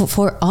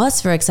 For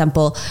us, for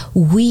example,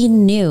 we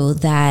knew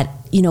that,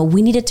 you know,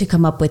 we needed to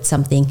come up with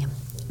something.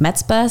 Med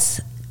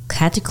spas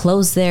had to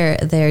close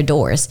their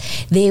doors.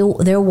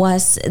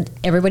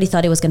 Everybody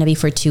thought it was going to be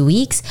for 2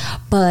 weeks,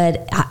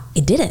 but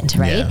it didn't,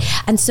 right?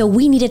 And so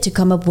we needed to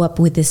come up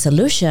with this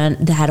solution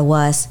that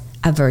was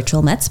a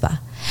virtual med spa.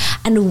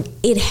 And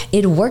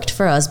it worked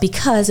for us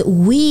because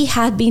we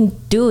had been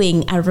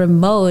doing a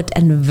remote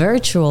and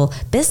virtual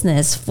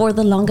business for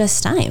the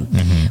longest time.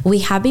 We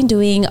have been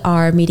doing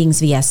our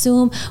meetings via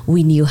Zoom.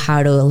 We knew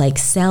how to like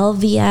sell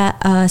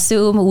via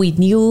Zoom. We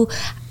knew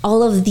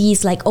all of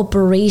these like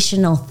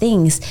operational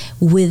things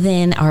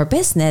within our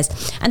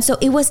business. And so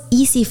it was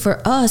easy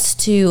for us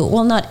to,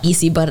 well, not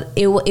easy, but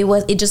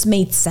it just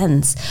made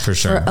sense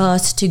for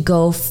us to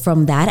go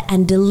from that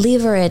and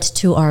deliver it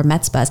to our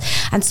med spas.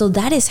 And so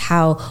that is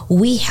how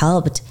we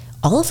helped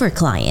all of our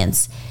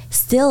clients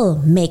still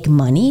make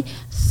money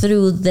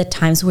through the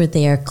times where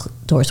their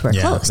doors were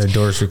closed. Their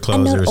doors were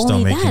closed. They were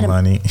still making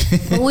money.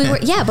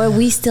 But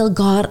we still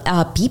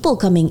got people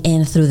coming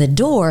in through the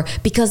door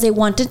because they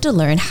wanted to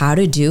learn how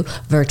to do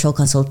virtual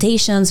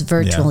consultations,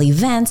 virtual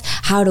events,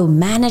 how to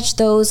manage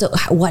those,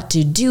 what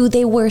to do.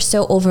 They were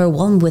so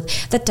overwhelmed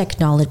with the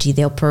technology,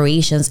 the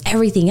operations,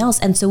 everything else.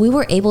 And so we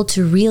were able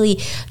to really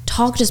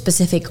talk to a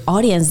specific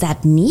audience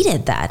that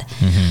needed that.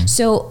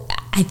 So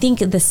I think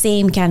the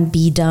same can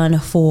be done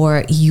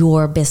for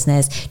your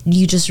business.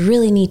 You just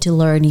really need to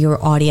learn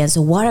your audience.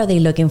 What are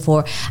they looking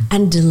for,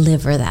 and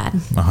deliver that.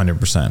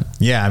 100%.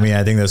 Yeah. I mean,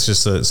 I think that's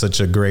just such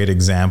a great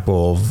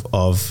example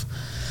of,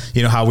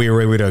 you know, how we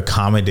were able to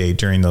accommodate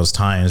during those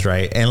times.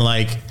 Right. And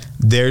like,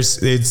 there's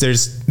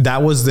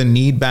that was the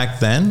need back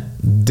then.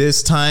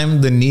 This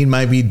time the need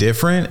might be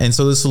different, and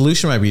so the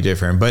solution might be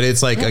different. But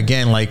it's like,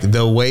 again, like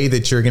the way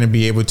that you're going to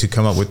be able to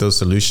come up with those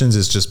solutions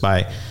is just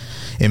by,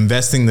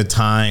 investing the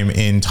time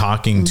in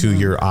talking to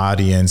your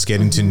audience,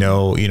 getting to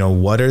know,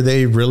 what do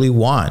they really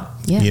want?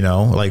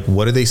 Like,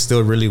 what do they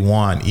still really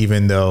want,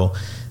 even though,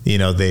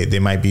 they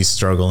might be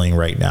struggling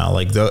right now,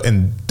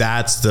 and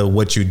that's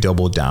what you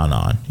double down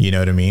on, you know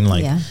what I mean?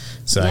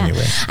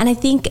 Anyway. And I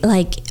think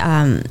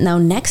now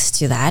next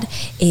to that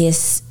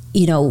is,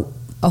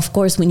 of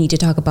course, we need to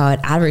talk about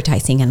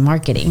advertising and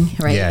marketing,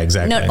 right? Yeah,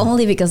 exactly. Not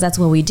only because that's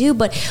what we do,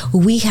 but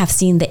we have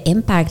seen the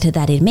impact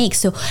that it makes.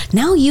 So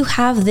now you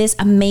have this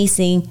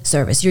amazing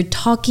service. You're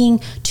talking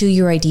to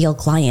your ideal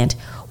client.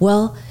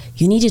 Well,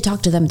 you need to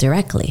talk to them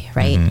directly,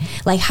 right?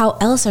 Like, how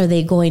else are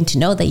they going to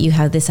know that you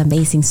have this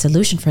amazing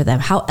solution for them?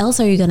 How else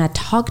are you going to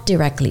talk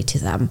directly to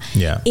them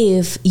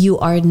if you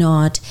are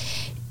not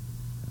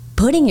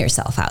putting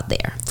yourself out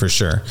there? For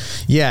sure.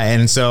 Yeah.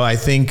 And so I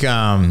think,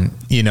 I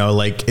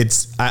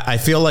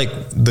feel like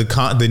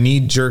the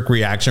knee-jerk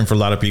reaction for a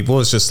lot of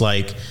people is just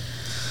like,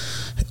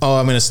 oh,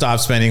 I'm going to stop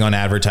spending on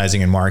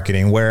advertising and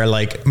marketing, where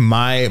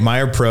my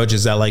approach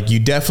is that you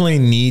definitely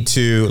need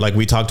to, like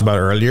we talked about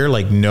earlier,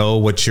 know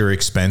what your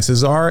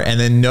expenses are, and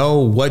then know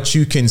what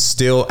you can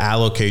still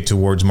allocate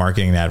towards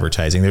marketing and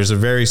advertising. There's a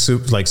very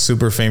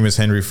super famous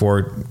Henry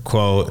Ford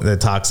quote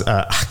that talks,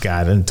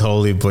 God, I'm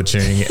totally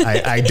butchering it.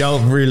 I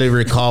don't really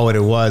recall what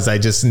it was. I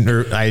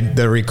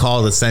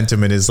recall the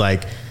sentiment is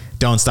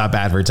don't stop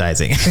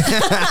advertising.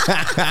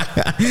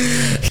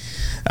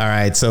 All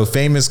right. So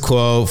famous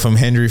quote from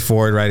Henry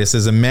Ford, right? It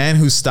says, a man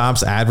who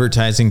stops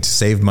advertising to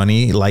save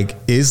money,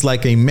 is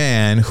like a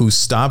man who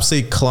stops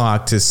a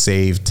clock to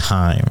save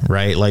time,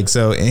 right?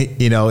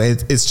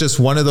 It's just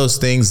one of those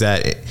things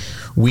that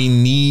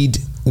we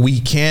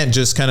can't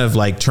just kind of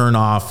turn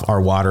off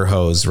our water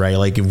hose,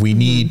 right? If we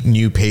need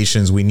new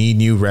patients, we need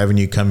new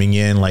revenue coming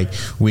in,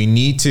 we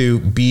need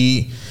to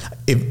be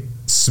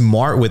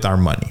smart with our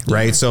money,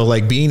 right? So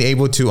being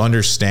able to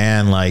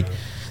understand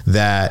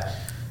that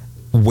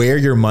where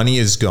your money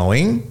is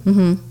going,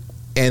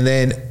 and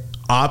then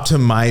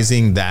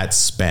optimizing that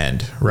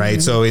spend,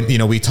 right? So,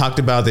 we talked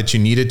about that you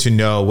needed to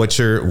know what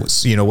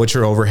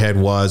your overhead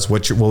was,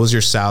 what was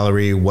your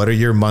salary, what are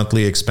your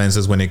monthly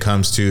expenses when it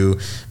comes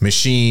to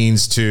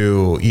machines,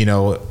 to,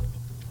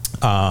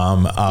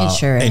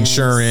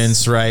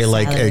 insurance, right?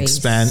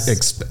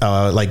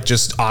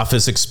 Just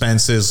office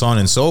expenses, so on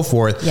and so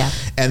forth. Yeah.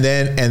 And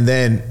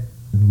then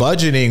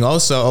budgeting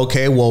also,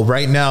 okay, well,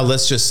 right now,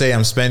 let's just say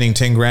I'm spending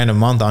 10 grand a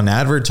month on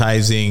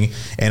advertising,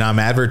 and I'm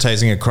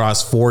advertising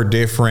across 4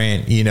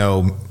 different,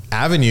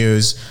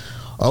 avenues.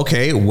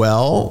 Okay,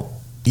 well,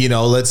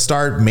 let's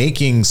start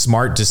making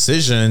smart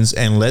decisions,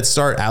 and let's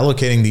start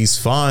allocating these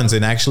funds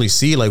and actually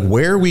see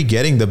where are we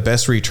getting the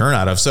best return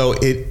out of. So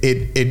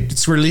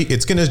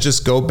it's going to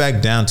just go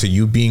back down to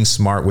you being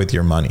smart with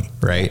your money,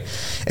 right?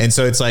 And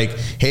so it's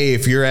hey,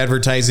 if you're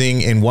advertising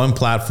in one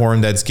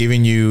platform that's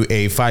giving you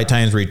a 5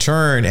 times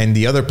return and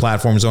the other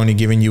platform is only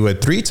giving you a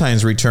 3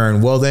 times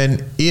return, well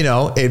then,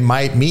 it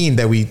might mean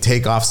that we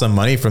take off some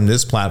money from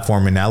this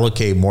platform and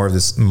allocate more of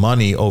this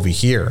money over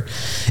here.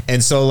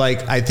 And so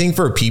I think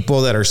for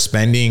people that are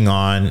spending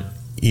on,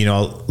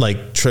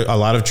 a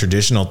lot of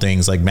traditional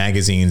things like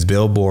magazines,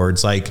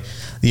 billboards, that's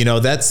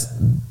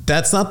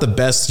not the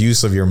best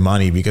use of your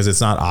money because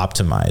it's not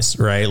optimized,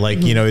 right?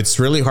 It's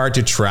really hard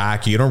to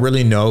track. You don't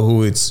really know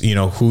who it's,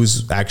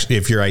 who's actually,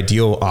 if your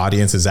ideal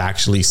audience is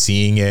actually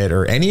seeing it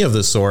or any of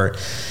the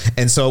sort.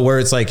 And so where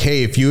it's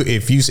hey, if you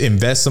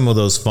invest some of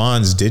those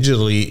funds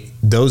digitally,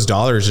 those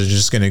dollars are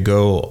just going to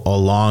go a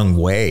long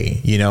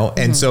way,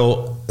 And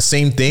so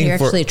same thing. You're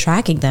actually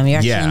tracking them. You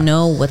actually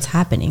know what's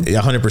happening.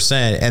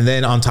 100%. And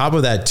then on top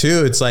of that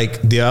too, it's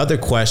the other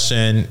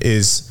question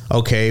is,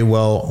 okay,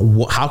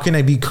 well, how can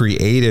I be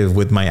creative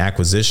with my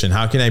acquisition?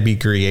 How can I be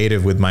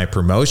creative with my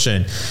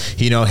promotion?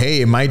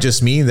 Hey, it might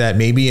just mean that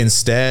maybe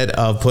instead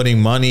of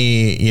putting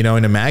money, in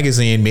a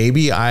magazine,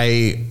 maybe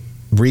I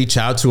reach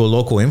out to a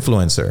local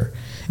influencer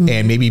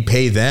and maybe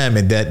pay them,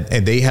 and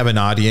they have an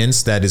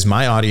audience that is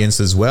my audience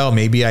as well.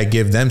 Maybe I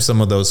give them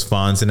some of those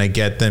funds and I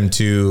get them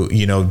to,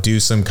 do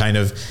some kind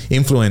of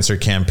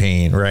influencer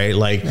campaign, right?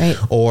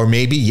 Or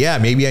maybe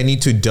I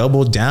need to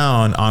double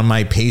down on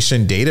my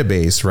patient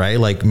database, right?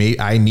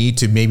 I need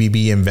to maybe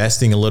be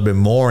investing a little bit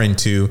more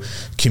into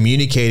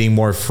communicating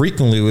more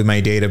frequently with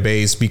my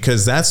database,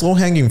 because that's low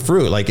hanging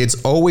fruit.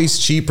 It's always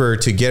cheaper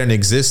to get an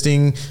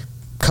existing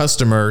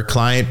customer,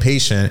 client,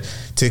 patient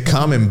to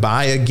come and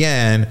buy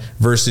again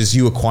versus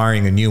you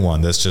acquiring a new one.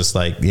 That's just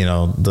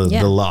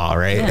the law,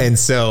 right? Yeah. And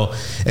so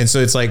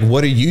it's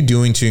what are you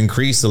doing to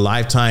increase the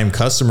lifetime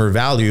customer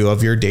value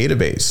of your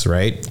database,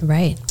 right?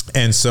 Right.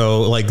 And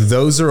so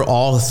those are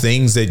all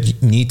things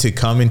that need to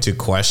come into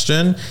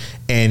question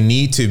and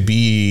need to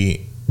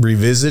be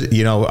revisit,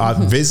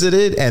 visit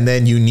it, and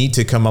then you need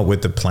to come up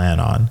with the plan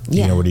on,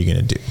 what are you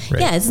going to do?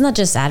 Right? Yeah, it's not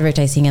just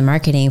advertising and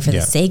marketing for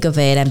the sake of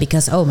it and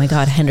because, oh my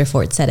God, Henry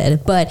Ford said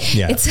it, but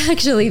it's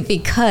actually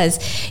because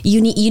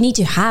you need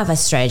to have a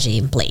strategy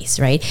in place,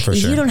 right?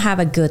 If you don't have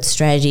a good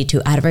strategy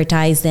to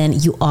advertise, then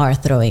you are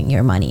throwing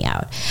your money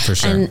out. For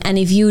sure. And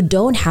if you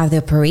don't have the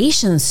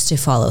operations to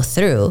follow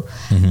through,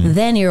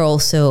 then you're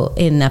also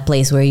in a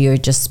place where you're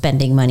just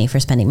spending money for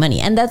spending money.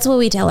 And that's what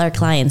we tell our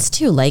clients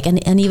too, like,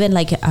 and even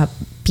like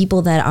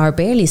people that are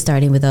barely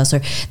starting with us,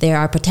 or there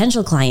are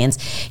potential clients,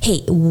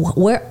 hey,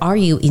 where are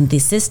you in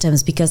these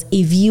systems? Because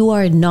if you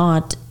are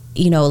not,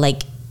 you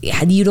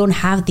don't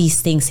have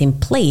these things in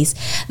place,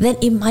 then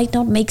it might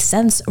not make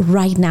sense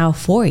right now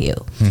for you.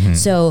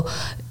 So,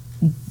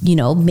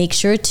 make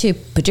sure to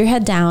put your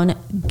head down,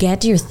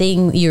 get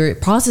your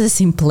process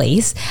in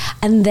place,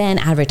 and then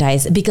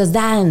advertise, because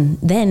then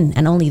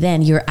and only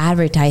then you're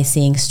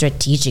advertising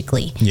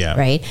strategically.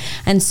 Right.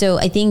 And so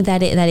I think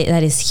that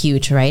is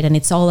huge. Right. And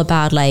it's all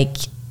about like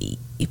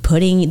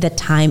putting the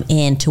time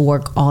in to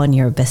work on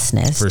your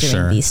business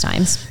during these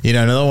times.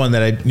 Another one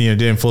that I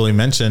didn't fully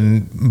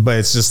mention, but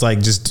it's just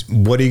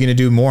what are you going to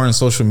do more on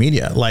social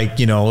media? Like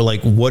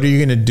what are you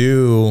going to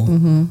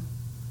do?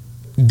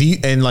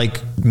 And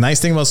nice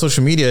thing about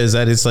social media is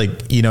that it's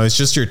it's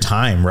just your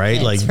time,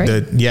 right?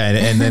 Yeah,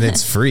 and then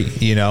it's free,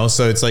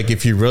 so it's like,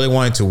 if you really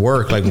want it to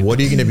work, what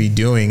are you going to be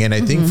doing? And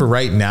I think for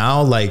right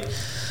now,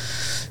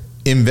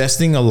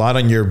 investing a lot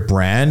on your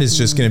brand is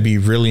just going to be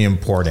really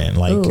important.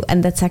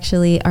 And that's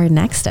actually our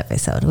next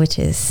episode, which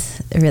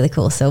is really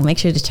cool. So make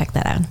sure to check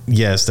that out.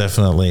 Yes,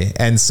 definitely.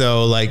 And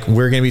so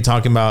we're going to be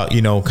talking about,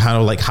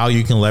 kind of how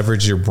you can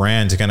leverage your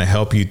brand to kind of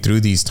help you through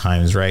these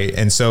times. Right.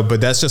 And so,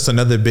 but that's just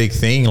another big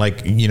thing,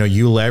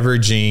 you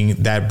leveraging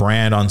that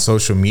brand on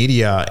social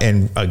media,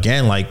 and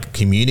again,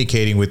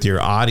 communicating with your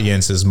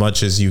audience as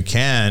much as you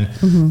can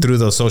through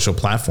those social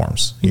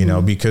platforms,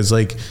 because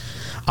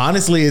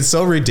honestly, it's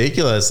so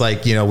ridiculous.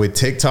 With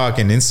TikTok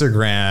and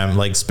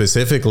Instagram,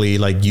 specifically,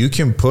 you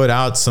can put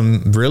out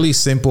some really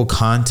simple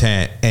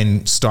content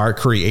and start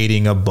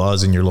creating a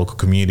buzz in your local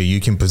community.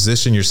 You can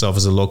position yourself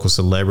as a local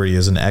celebrity,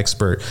 as an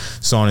expert,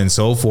 so on and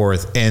so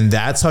forth. And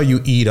that's how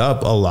you eat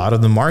up a lot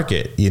of the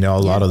market, a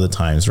lot of the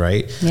times.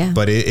 Right. Yeah.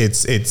 But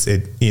it's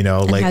and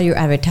how your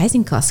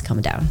advertising costs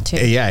come down too.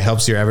 Yeah. It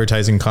helps your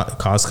advertising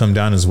costs come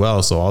down as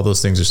well. So all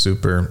those things are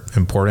super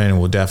important and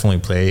will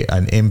definitely play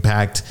an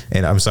impact.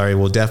 And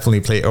will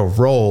definitely play a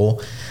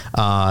role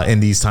in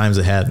these times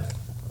ahead.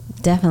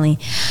 Definitely.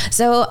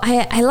 So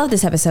I love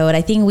this episode.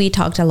 I think we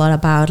talked a lot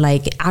about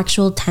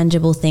actual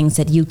tangible things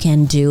that you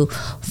can do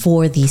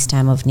for these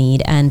time of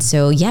need. And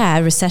so,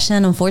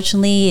 recession,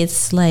 unfortunately,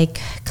 it's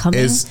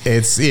coming.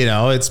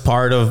 It's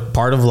part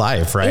of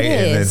life, right?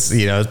 And it's,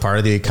 it's part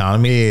of the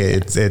economy.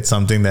 It's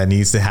something that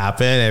needs to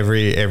happen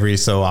every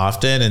so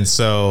often. And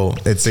so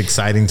it's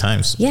exciting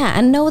times. Yeah.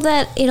 And know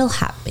that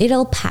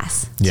it'll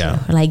pass. Yeah.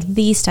 Too.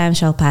 These times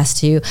shall pass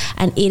too.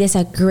 And it is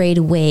a great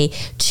way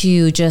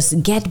to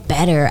just get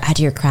better at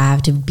your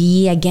craft, to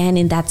be again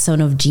in that zone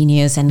of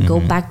genius and go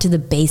back to the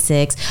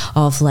basics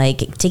of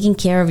taking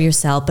care of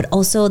yourself, but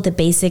also the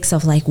basics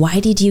of why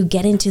did you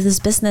get into this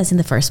business in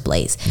the first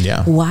place?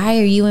 Yeah. Why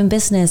are you in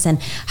business,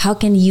 and how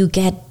can you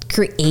get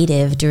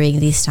creative during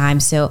these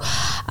times? So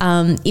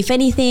if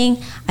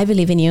anything, I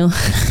believe in you.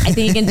 I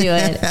think you can do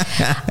it.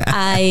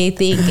 I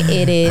think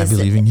it is. I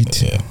believe in you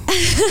too.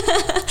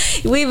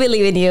 We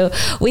believe in you.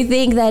 We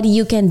think that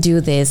you can do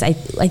this. I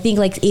think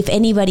if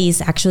anybody is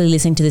actually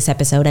listening to this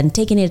episode and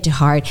taking it to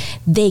heart,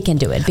 they can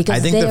do it, because I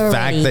think the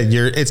fact that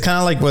it's kind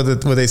of like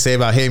what they say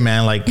about, hey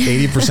man,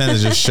 80%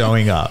 is just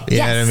showing up. You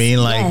know what I mean?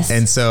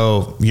 And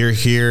so you're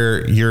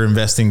here, you're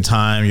investing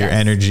time, your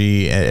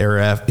energy,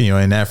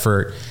 and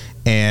effort,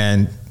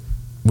 and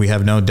we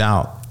have no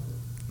doubt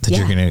that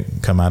you're going to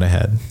come out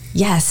ahead.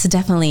 Yes,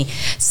 definitely.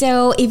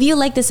 So if you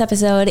like this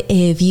episode,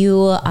 if you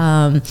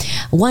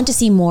want to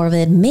see more of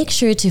it, make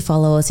sure to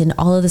follow us in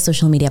all of the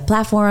social media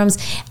platforms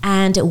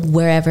and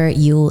wherever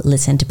you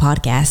listen to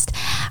podcasts.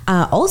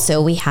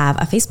 Also, we have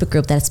a Facebook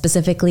group that's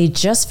specifically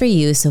just for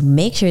you. So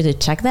make sure to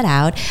check that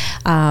out.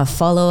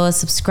 Follow us,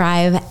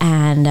 subscribe.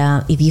 And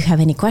if you have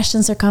any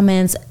questions or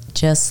comments,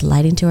 just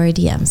slide into our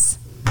DMs.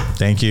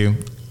 Thank you.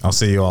 I'll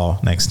see you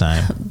all next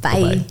time.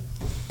 Bye. Bye-bye.